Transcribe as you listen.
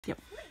Yep.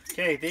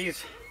 Okay,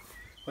 these,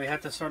 we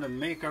had to sort of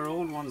make our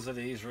own ones of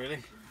these really.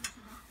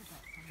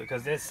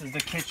 Because this is the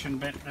kitchen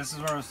bit. This is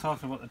where I was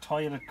talking about the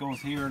toilet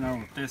goes here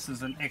now. This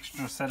is an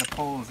extra set of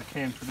poles that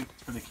came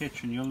for the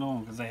kitchen. You'll know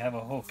because they have a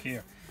hook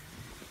here.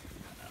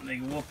 And they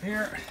go up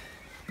here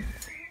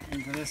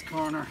into this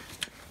corner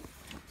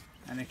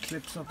and it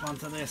clips up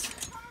onto this.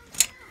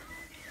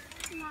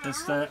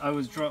 This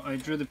I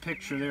drew the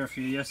picture there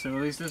for you yesterday.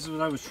 Well, at least this is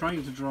what I was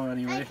trying to draw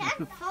anyway. I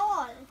can't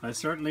fall. I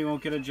certainly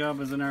won't get a job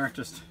as an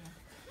artist.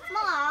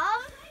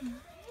 Mom, we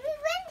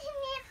went in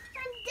here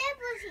and Deb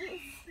was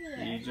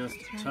here. You just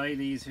tie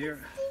these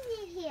here.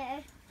 Stevie here.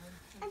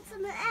 And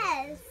someone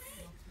else.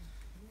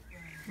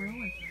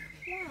 Really?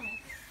 Yeah.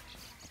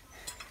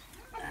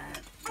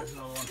 There's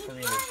no one for the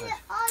It's other side.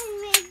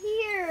 on me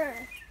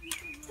here.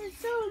 It's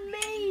so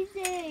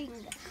amazing.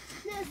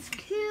 That's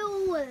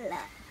cool.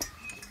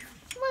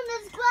 Mom,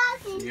 there's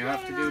glass in You here.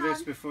 have to do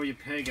this before you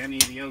peg any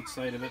of the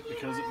outside of it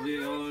because it will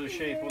be all out of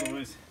shape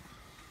otherwise.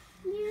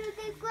 You know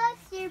there's glass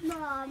here,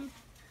 Mom.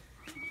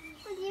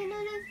 You know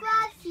there's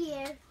glass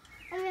here.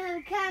 And we have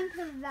a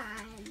camper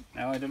van.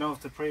 Now I don't know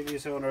if the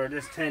previous owner of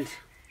this tent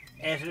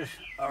ate it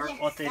or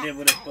what they did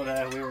with it,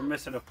 but we were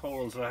missing a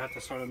pole, so I had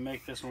to sort of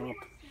make this one up.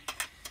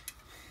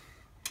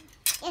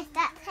 It's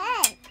that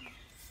tent.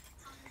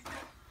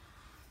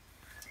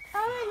 I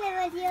want to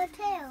live with your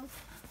tail.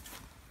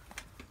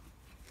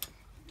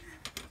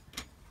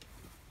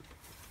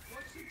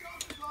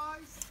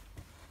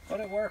 But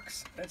it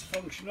works. It's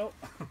functional.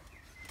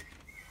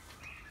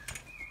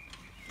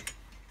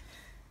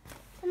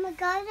 Oh my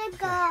God, they're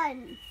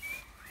gone.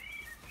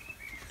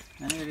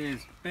 And it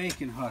is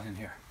baking hot in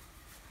here.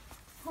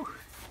 Whew.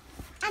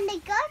 And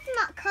the guy's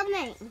not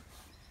coming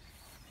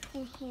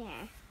in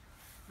here.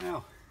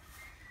 Now,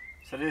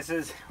 so this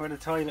is where the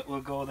toilet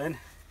will go then,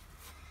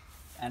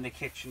 and the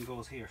kitchen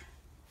goes here.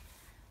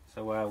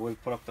 So we'll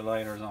put up the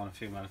liners on in a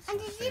few minutes. And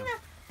the zebra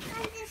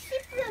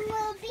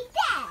will be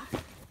there.